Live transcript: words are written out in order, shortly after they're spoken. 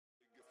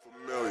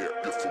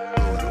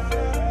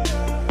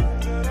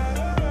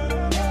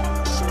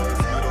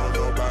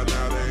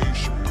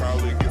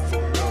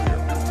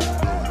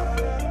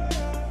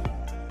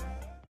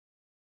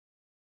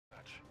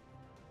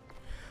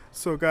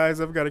So guys,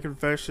 I've got a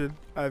confession.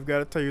 I've got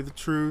to tell you the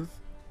truth.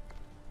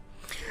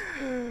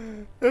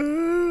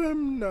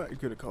 I'm not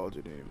good at Call of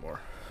Duty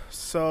anymore.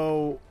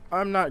 So,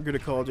 I'm not good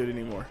at Call of Duty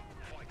anymore.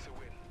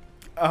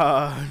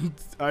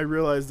 I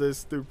realized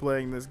this through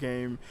playing this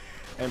game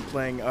and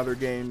playing other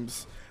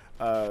games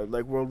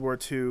like World War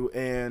II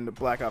and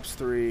Black Ops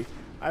 3.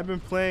 I've been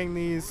playing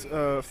these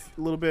a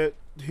little bit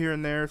here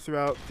and there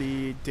throughout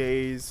the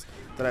days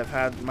that I've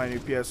had my new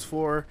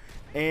PS4,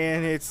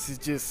 and it's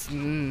just,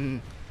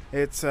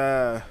 there's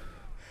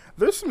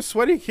some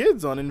sweaty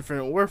kids on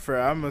Infinite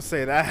Warfare, I'm gonna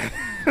say that.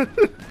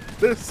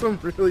 There's some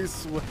really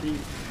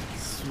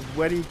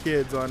sweaty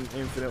kids on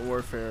Infinite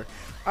Warfare.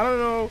 I don't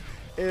know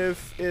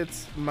if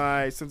it's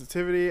my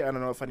sensitivity, I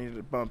don't know if I need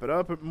to bump it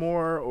up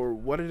more or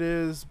what it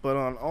is, but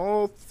on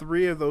all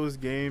three of those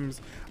games,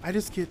 I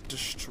just get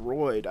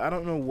destroyed. I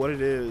don't know what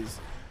it is,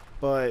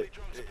 but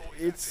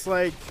it's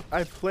like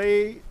I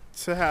play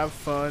to have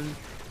fun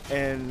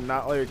and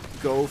not like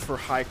go for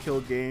high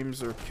kill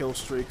games or kill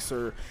streaks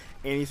or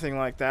anything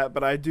like that,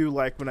 but I do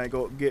like when I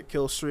go get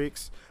kill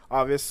streaks.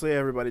 Obviously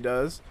everybody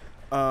does,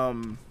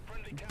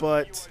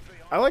 but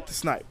I like to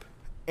snipe,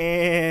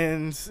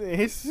 and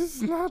it's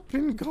just not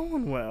been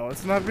going well.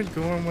 It's not been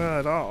going well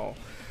at all,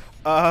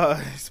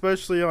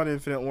 especially on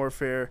Infinite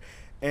Warfare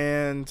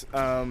and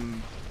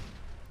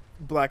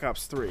Black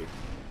Ops 3.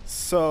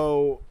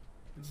 So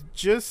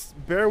just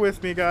bear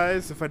with me,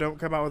 guys, if I don't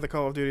come out with a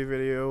Call of Duty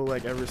video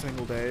like every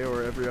single day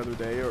or every other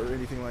day or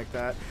anything like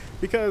that,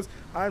 because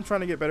I'm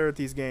trying to get better at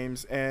these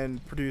games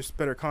and produce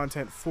better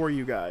content for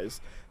you guys.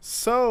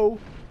 So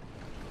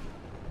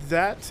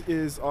that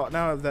is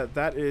now that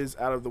that is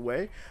out of the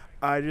way,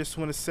 I just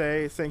want to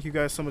say thank you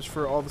guys so much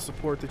for all the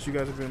support that you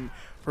guys have been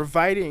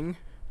providing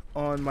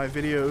on my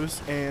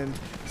videos and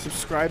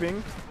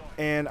subscribing,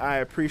 and I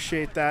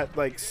appreciate that,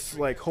 like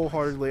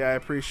wholeheartedly. I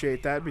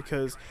appreciate that,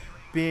 because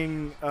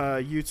being a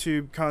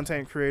YouTube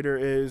content creator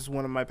is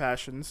one of my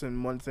passions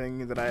and one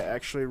thing that I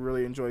actually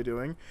really enjoy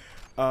doing.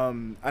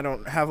 I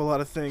don't have a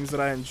lot of things that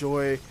I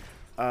enjoy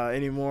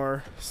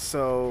anymore,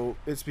 so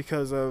it's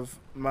because of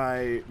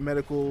my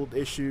medical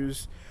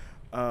issues.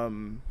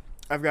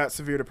 I've got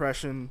severe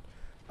depression,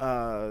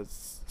 some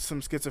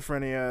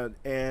schizophrenia,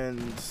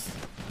 and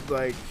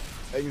like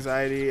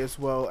anxiety, as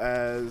well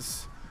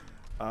as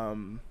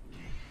some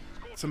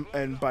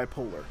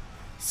bipolar.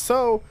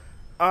 So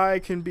I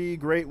can be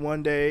great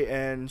one day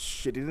and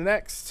shitty the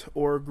next,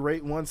 or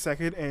great 1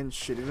 second and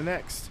shitty the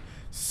next.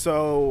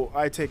 So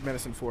I take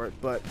medicine for it,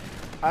 but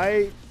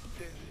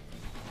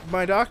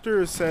my doctor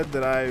has said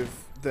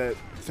that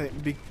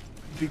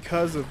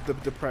because of the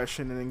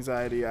depression and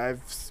anxiety,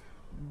 I've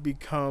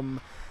become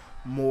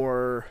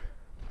more,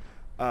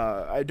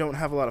 I don't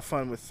have a lot of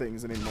fun with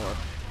things anymore,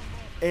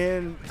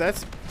 and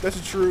that's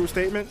a true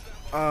statement.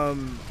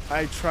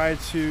 I try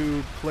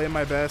to play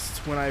my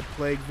best when I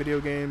play video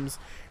games,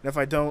 and if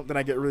I don't, then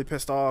I get really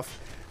pissed off,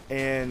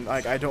 and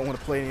like I don't want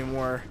to play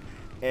anymore,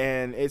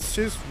 and it's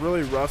just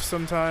really rough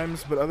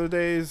sometimes. But other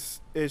days,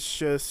 it's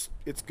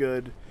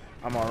good.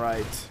 I'm all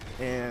right,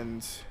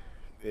 and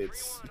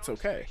it's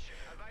okay.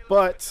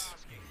 But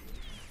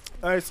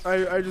I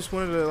just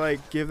wanted to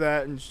like give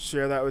that and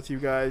share that with you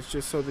guys,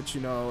 just so that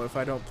you know, if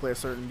I don't play a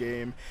certain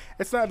game,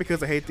 it's not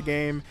because I hate the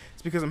game,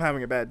 it's because I'm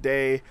having a bad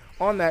day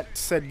on that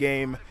said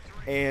game,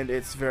 and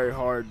it's very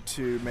hard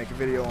to make a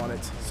video on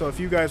it. So if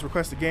you guys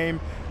request a game,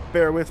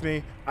 bear with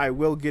me, I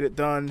will get it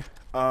done.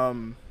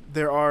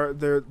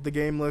 The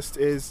game list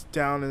is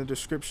down in the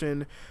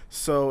description,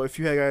 so if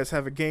you guys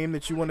have a game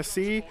that you want to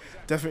see,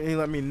 definitely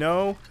let me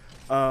know.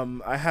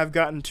 I have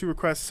gotten 2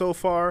 requests so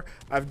far.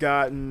 I've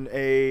gotten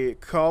a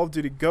Call of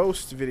Duty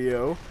Ghost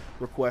video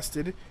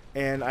requested,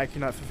 and I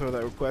cannot fulfill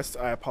that request.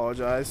 I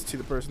apologize to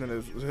the person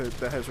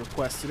that has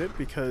requested it,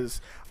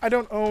 because I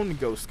don't own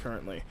Ghost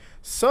currently.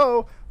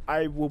 So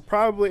I will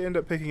probably end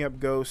up picking up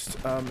Ghost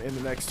in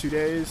the next 2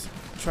 days,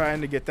 trying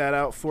to get that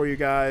out for you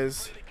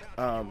guys,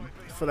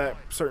 for that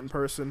certain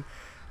person,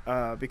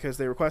 because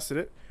they requested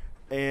it.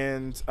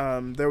 And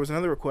there was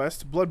another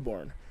request,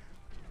 Bloodborne.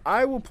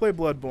 I will play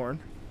Bloodborne.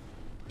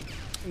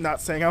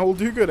 Not saying I will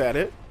do good at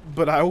it,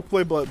 but I will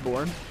play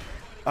Bloodborne.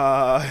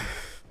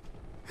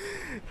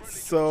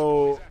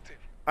 So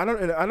I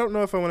don't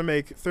know if I want to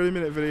make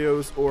 30-minute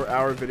videos or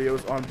hour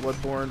videos on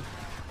Bloodborne.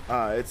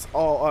 It's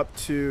all up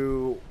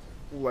to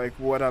like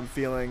what I'm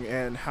feeling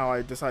and how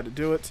I decide to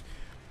do it.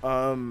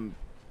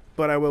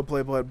 But I will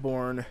play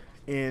Bloodborne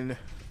in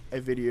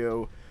a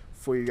video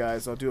for you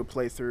guys. I'll do a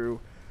playthrough.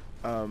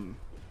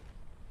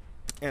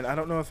 And I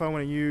don't know if I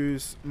want to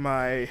use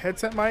my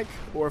headset mic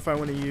or if I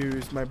want to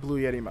use my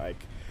Blue Yeti mic,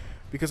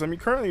 because I'm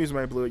currently using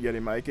my Blue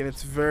Yeti mic, and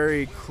it's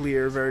very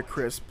clear, very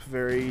crisp,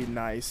 very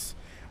nice.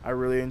 I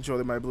really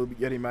enjoy my Blue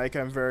Yeti mic.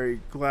 I'm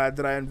very glad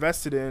that I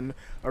invested in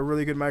a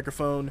really good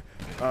microphone,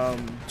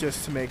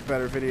 just to make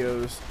better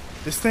videos.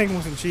 This thing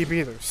wasn't cheap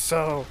either,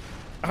 so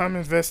I'm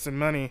investing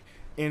money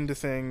into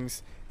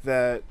things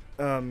that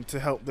to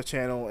help the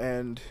channel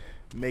and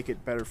make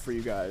it better for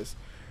you guys.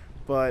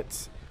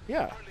 But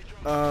yeah,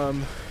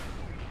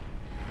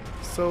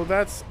 so So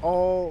that's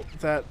all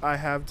that I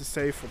have to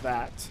say for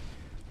that.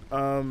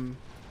 And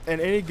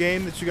any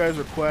game that you guys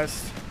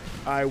request,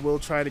 I will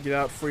try to get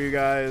out for you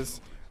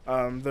guys.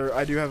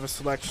 I do have a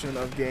selection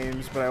of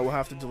games, but I will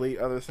have to delete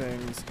other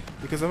things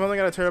because I've only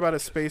got a terabyte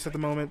of space at the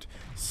moment,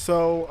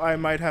 so I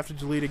might have to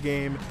delete a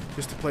game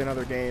just to play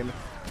another game.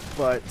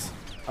 But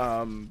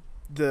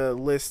the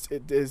list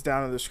is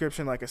down in the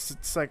description. Like I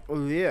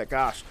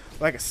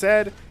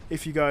said,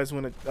 if you guys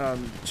want to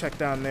check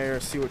down there,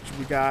 see what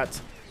we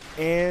got,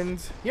 and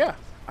yeah,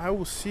 I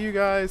will see you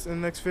guys in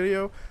the next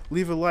video.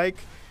 Leave a like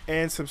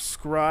and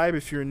subscribe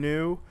if you're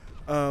new.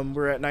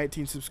 We're at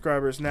 19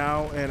 subscribers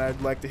now, and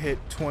I'd like to hit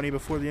 20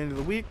 before the end of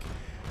the week.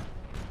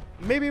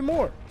 Maybe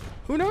more.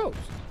 Who knows?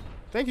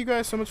 Thank you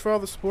guys so much for all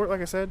the support.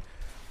 Like I said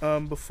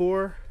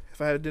before,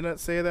 if I did not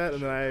say that,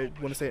 and then I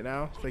want to say it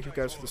now, thank you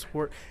guys for the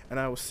support,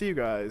 and I will see you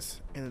guys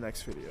in the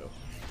next video.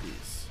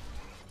 Peace.